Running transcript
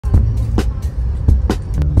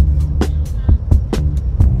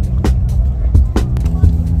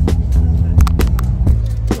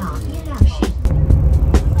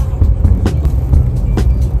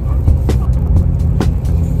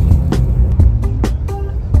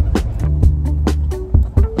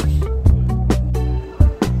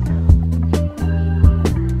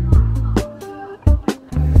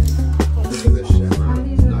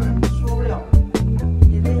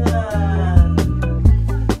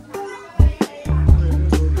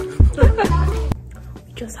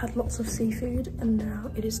just had lots of seafood and now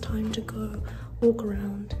it is time to go walk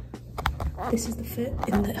around. This is the fit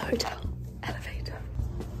in the hotel elevator.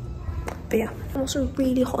 But yeah, I'm also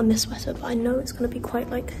really hot in this sweater, but I know it's gonna be quite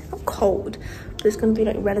like, not cold, but it's gonna be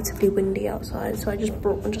like relatively windy outside, so I just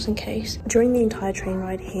brought one just in case. During the entire train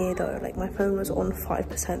ride here though, like my phone was on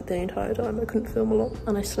 5% the entire time. I couldn't film a lot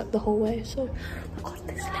and I slept the whole way, so oh god,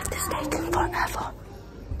 this lift is taking forever.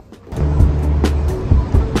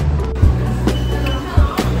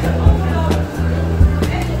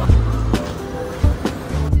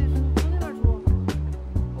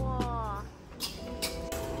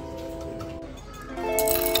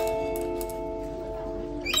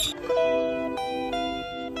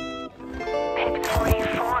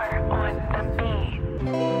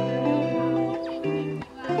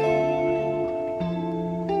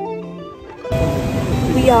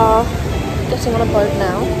 We are getting on a boat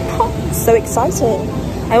now. So exciting.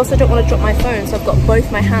 I also don't want to drop my phone, so I've got both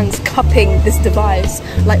my hands cupping this device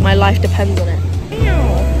like my life depends on it. Ew.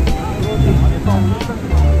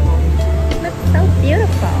 Looks so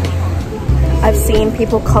beautiful. I've seen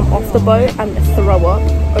people come off the boat and throw up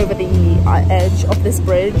over the edge of this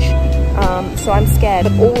bridge. So I'm scared,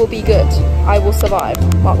 but all will be good. I will survive,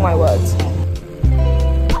 mark my words.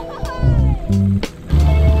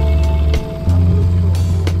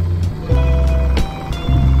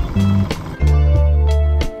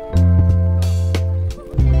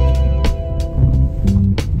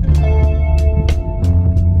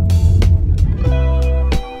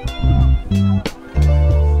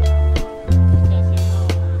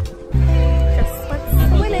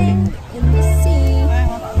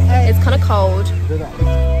 Cold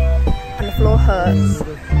and the floor hurts,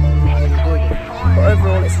 but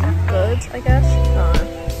overall it's good, I guess.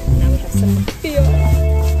 Now we have some beer,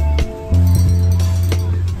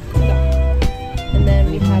 and then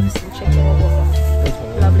we have some chicken or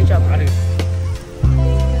water. Lovely job.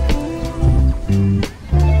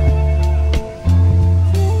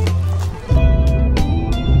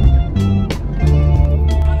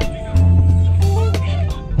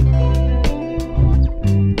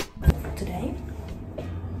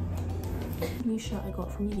 I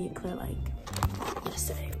got from Uniqlo like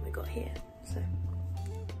yesterday when we got here, so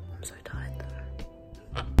I'm so tired though.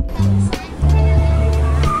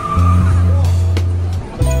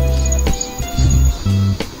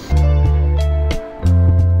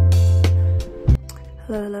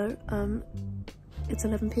 Hello, it's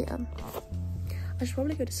 11 PM. I should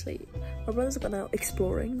probably go to sleep. My brother's gone out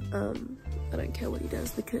exploring. I don't care what he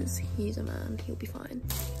does because he's a man, he'll be fine.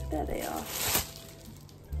 There they are.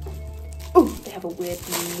 Oh, they have a weird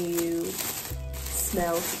new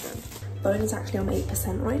smell to them. Phone is actually on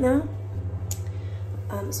 8% right now.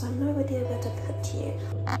 So I have no idea where to put you.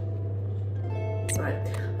 Right,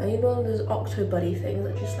 I need one of those Octo Buddy things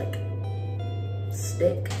that just like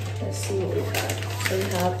stick. Let's see what we have. So we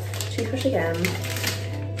have toothbrush again.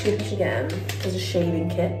 There's a shaving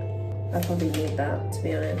kit. I probably need that, to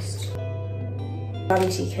be honest.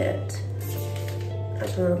 Vanity kit.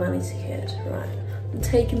 That's another vanity kit, right. I'm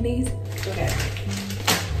taking these. Okay.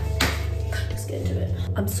 Let's get into it.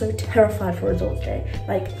 I'm so terrified for results day.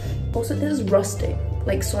 Like, also this is rusting.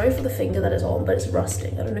 Like, sorry for the finger that is on, but it's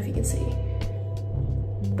rusting. I don't know if you can see.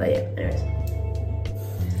 But yeah, anyways.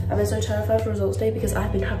 I've been so terrified for results day because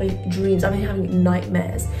I've been having dreams, I've been having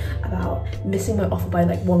nightmares about missing my offer by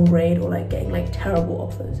like 1 grade or like getting like terrible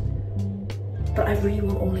offers. But I really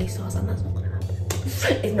want all A stars and that's not gonna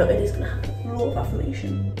happen. No, it is gonna happen. Law of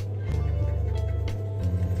affirmation.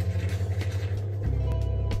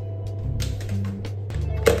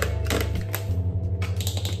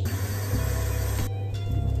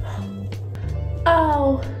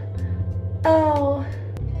 Ow! Ow!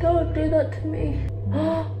 Don't do that to me.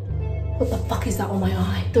 What the fuck is that on my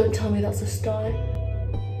eye? Don't tell me that's a sty.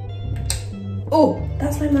 Oh,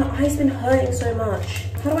 that's why my eye's been hurting so much.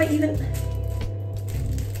 How do I even...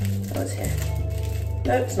 Oh, it's here.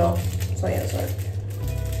 No, it's not. It's not yet, sorry.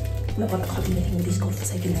 Oh my god, I can't do anything with these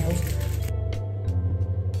godforsaken nails.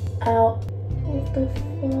 Ow. What the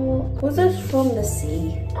fuck? Was this from the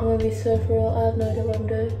sea? I'm gonna be so for real, I have no idea what I'm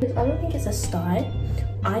doing. I don't think it's a sty.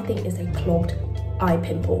 I think it's a clogged eye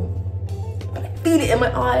pimple. But I feel it in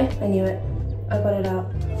my eye. I knew it. I got it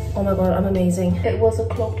out. Oh my god, I'm amazing. It was a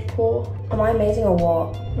clogged pore. Am I amazing or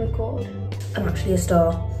what? Oh my god. I'm actually a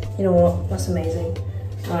star. You know what? That's amazing.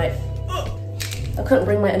 Right. I couldn't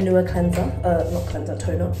bring my Anua cleanser. Not cleanser,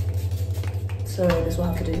 toner. So this will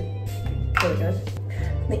have to do. There we go.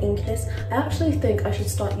 The Inkless. I actually think I should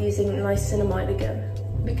start using niacinamide again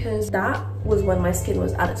because that was when my skin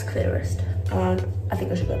was at its clearest and I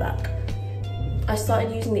think I should go back. I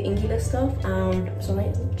started using the Angular stuff and I'm sorry,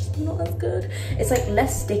 it's just not as good. It's like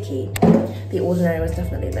less sticky. The Ordinary was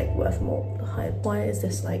definitely like worth more hype. Why is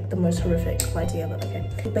this like the most horrific idea ever? Okay.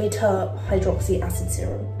 Beta hydroxy acid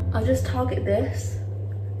serum. I'll just target this.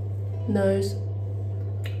 Nose,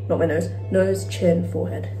 not my nose, nose, chin,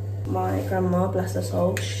 forehead. My grandma, bless her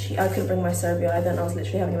soul, I couldn't bring my CeraVe either and I was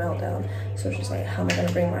literally having a meltdown. So I was just like, how am I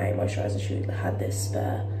gonna bring my moisturizer? She had this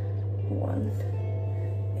spare one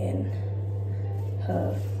in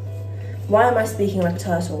her. Why am I speaking like a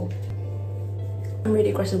turtle? I'm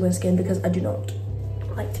really aggressive with skin because I do not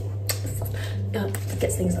like to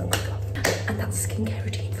get things done quicker. And that skincare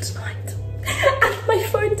routine was night. And my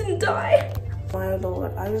phone didn't die. My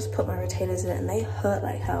lord, I just put my retainers in it and they hurt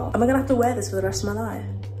like hell. Am I gonna have to wear this for the rest of my life?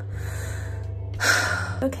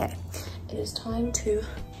 Okay, it is time to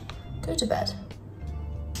go to bed.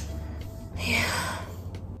 Yeah.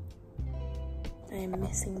 I am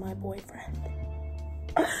missing my boyfriend.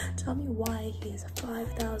 Tell me why he is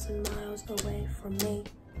 5,000 miles away from me.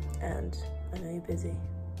 And I know you're busy,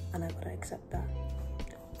 and I gotta accept that.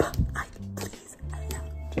 But please allow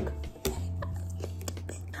to go.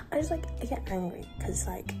 I just like, I get angry because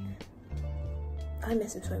like, I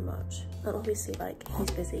miss him so much. And obviously like,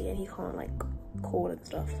 he's busy and he can't like call and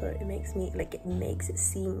stuff. So it makes me like, it makes it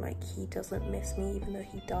seem like he doesn't miss me even though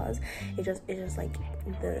he does. It's just like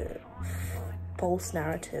the false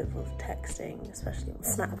narrative of texting, especially on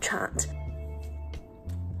Snapchat.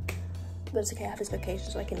 But it's okay, I have his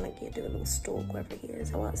location so I can like do a little stalk wherever he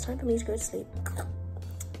is. Well, it's time for me to go to sleep.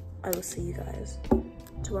 I will see you guys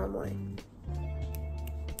tomorrow morning.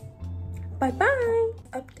 Bye bye.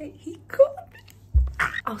 Update, he got me.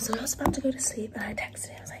 Oh, so I was about to go to sleep and I texted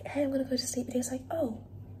him. I was like, hey, I'm gonna go to sleep. And he was like, oh,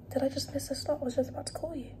 did I just miss a stop? I was just about to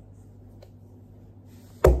call you.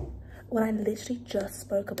 When I literally just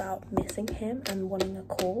spoke about missing him and wanting a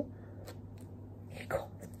call, he called.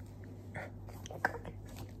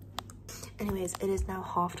 Anyways, it is now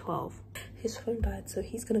 12:30. His phone died, so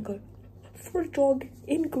he's gonna go for a jog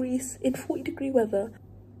in Greece in 40-degree weather.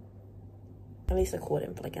 At least I called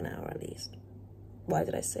him for like an hour at least. Why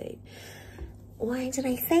did I say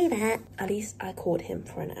that? At least I called him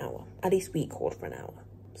for an hour. At least we called for an hour.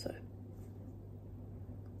 So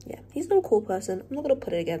yeah, he's not a cool person. I'm not gonna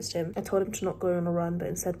put it against him. I told him to not go on a run, but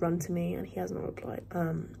instead run to me, and he has not replied.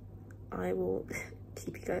 I will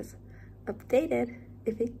keep you guys updated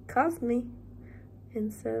if he calls me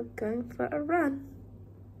instead of going for a run.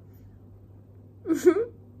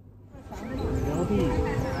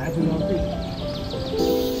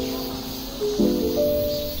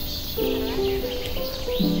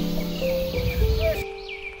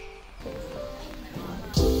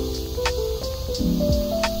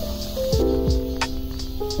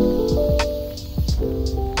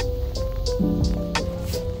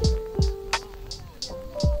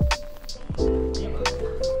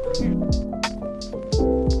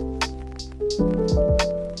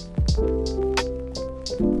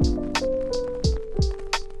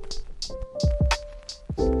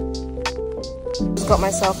 Got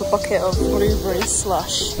myself a bucket of blueberry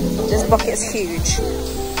slush. This bucket is huge.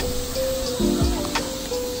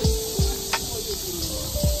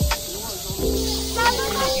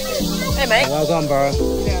 Hey mate. Well done, bro.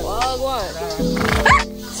 Yeah. Well done.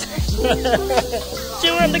 Do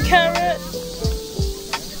you want the carrot?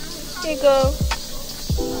 Here you go.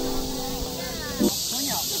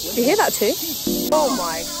 Did you hear that too? Oh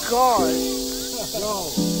my god. Hello.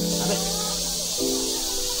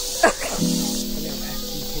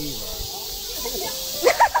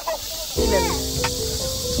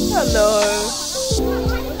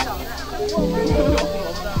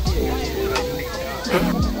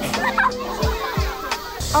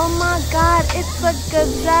 Oh my god, it's a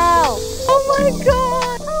gazelle. Oh my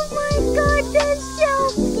god. Oh my god, that's so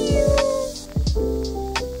cute.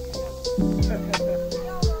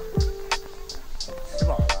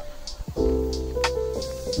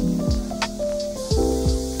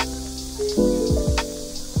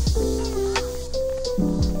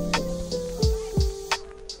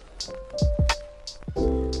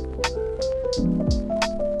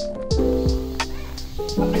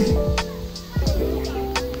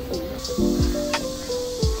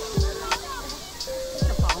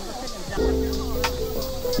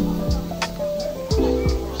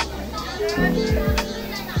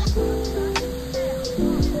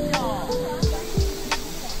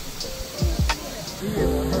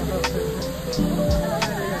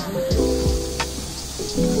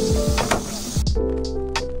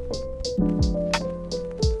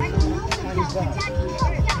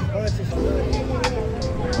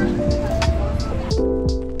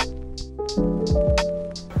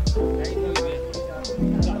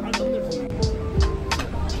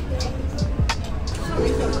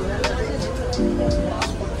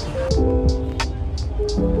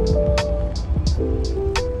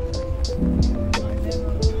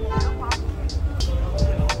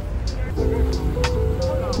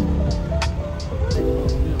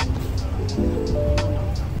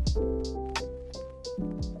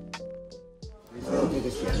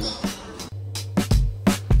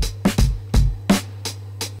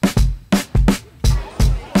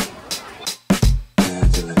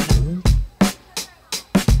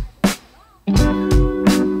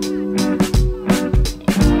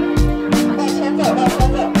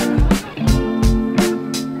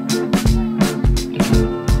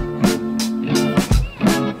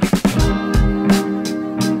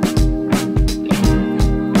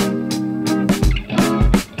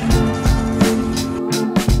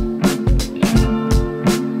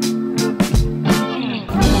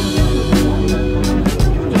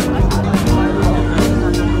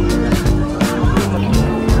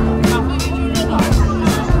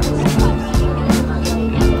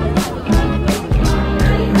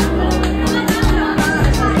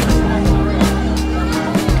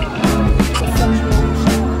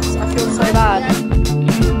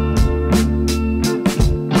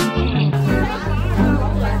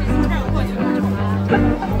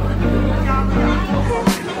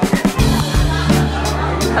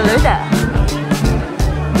 Hello there.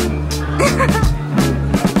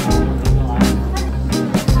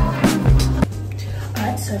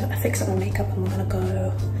 Alright, so I fixed up my makeup and we're gonna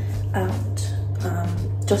go out,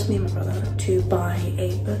 just me and my brother, to buy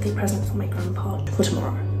a birthday present for my grandpa for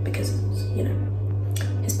tomorrow because it's, you know,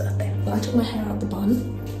 his birthday. I took my hair out the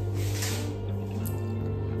bun.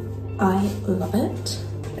 I love it.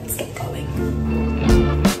 Let's get going.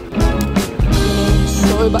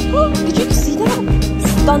 So bad. Oh, did you see that?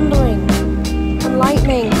 It's thundering and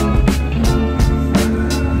lightning.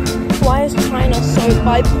 Why is China so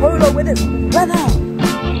bipolar with its weather?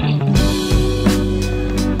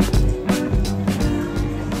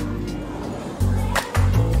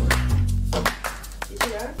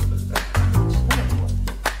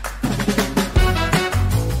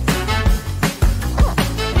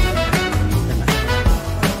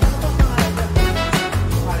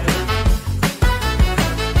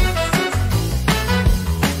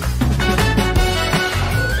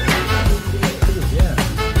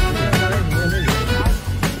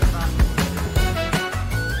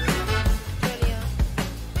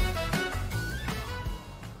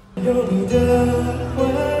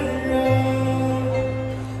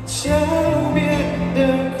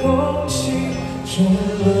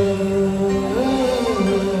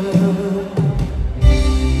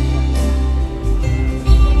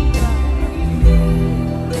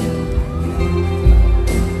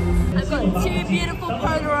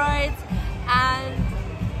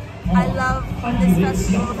 I love this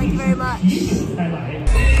festival, thank you very much.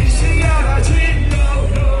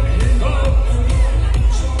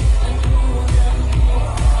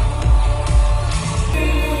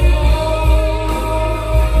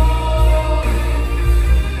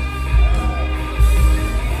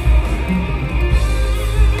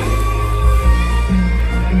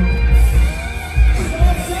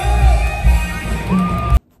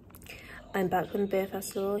 I'm back from the beer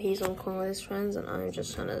festival. He's on corner with his friends and I'm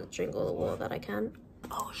just trying to drink all the water that I can.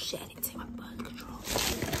 Oh shit, I need to take my birth control.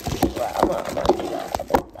 Right, I'm gonna do that. I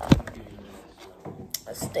did that.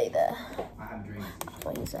 Let's stay there. That's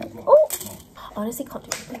what he said. Oh! I honestly can't do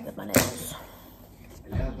anything with my nails.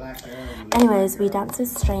 Anyways, we danced with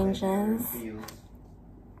strangers.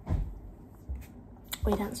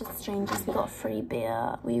 We danced with strangers, we got free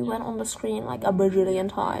beer. We went on the screen like a bajillion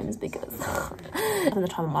times because having the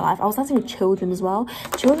time of my life. I was dancing with children as well.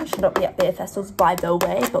 Children should not be at beer festivals, by the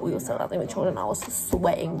way, but we were still dancing with children. I was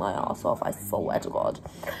sweating my ass off, I swear to God.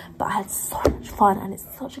 But I had so much fun and it's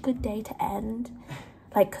such a good day to end.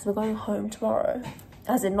 Like, because we're going home tomorrow.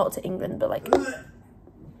 As in, not to England, but like...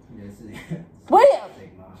 William!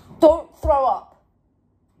 Don't throw up!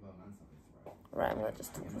 Right, I'm gonna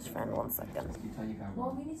just talk to this friend 1 second.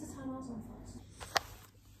 Well, we need to turn ours on first.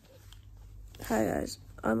 Hi guys,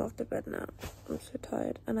 I'm off to bed now. I'm so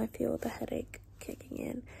tired and I feel the headache kicking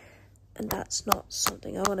in. And that's not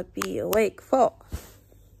something I want to be awake for.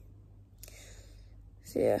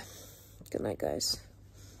 So yeah, good night guys.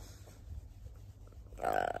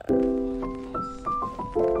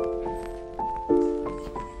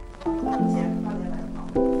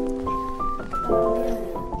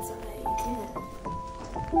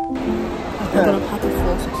 I've got a pack of 4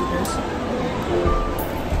 sausages.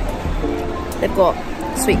 They've got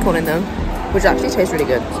sweet corn in them, which actually tastes really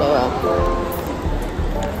good. So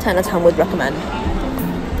 10 out of 10 would recommend.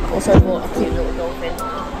 Also bought a cute little dolphin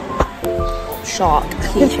shark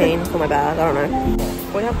keychain for my bag. I don't know.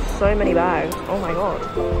 We have so many bags. Oh my god.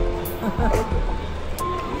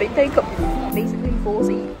 They take up basically 4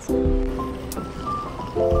 seats.